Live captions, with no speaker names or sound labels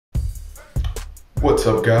What's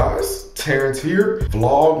up guys? Terrence here.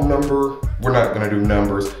 Vlog number, we're not gonna do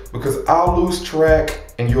numbers because I'll lose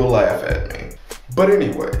track and you'll laugh at me. But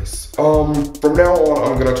anyways, from now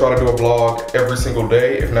on I'm gonna try to do a vlog every single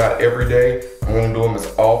day, if not every day. I'm gonna do them as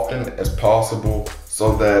often as possible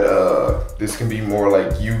so that this can be more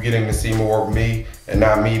like you getting to see more of me and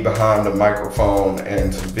not me behind the microphone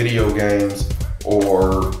and some video games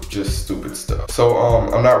or just stupid stuff. So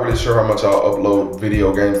I'm not really sure how much I'll upload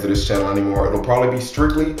video games to this channel anymore. It'll probably be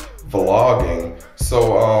strictly vlogging.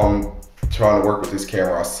 So trying to work with this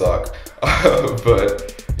camera, I suck.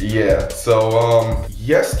 But yeah, so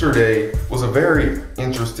yesterday was a very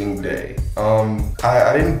interesting day.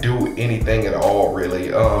 I didn't do anything at all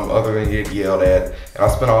really, other than get yelled at. And I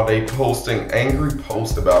spent all day posting angry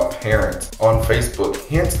posts about parents on Facebook,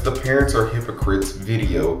 hence the parents are hypocrites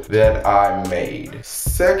video that I made.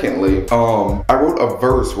 Secondly, I wrote a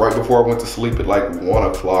verse right before I went to sleep at like 1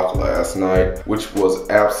 o'clock last night, which was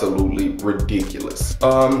absolutely ridiculous.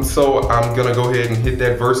 So I'm gonna go ahead and hit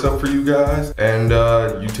that verse up for you guys, and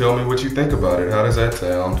you tell me what you think about it. How does that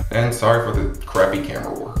sound? And sorry for the crappy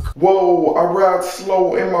camera work. Whoa, I ride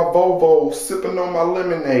slow in my Volvo, sipping on my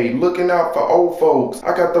lemonade, looking out for old folks.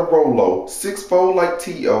 I got the Rolo, 6'4" like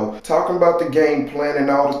T.O., talking about the game plan and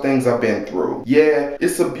all the things I've been through. Yeah,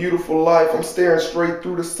 it's a beautiful life. I'm staring straight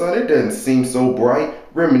through the sun. It doesn't seem so bright.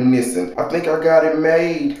 Reminiscing, I think I got it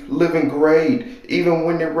made. Living great. Even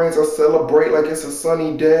when it rains, I celebrate like it's a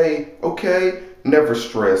sunny day. Okay? Never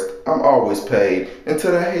stressed. I'm always paid. And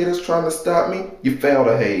to the haters trying to stop me, you fail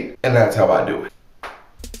to hate. And that's how I do it.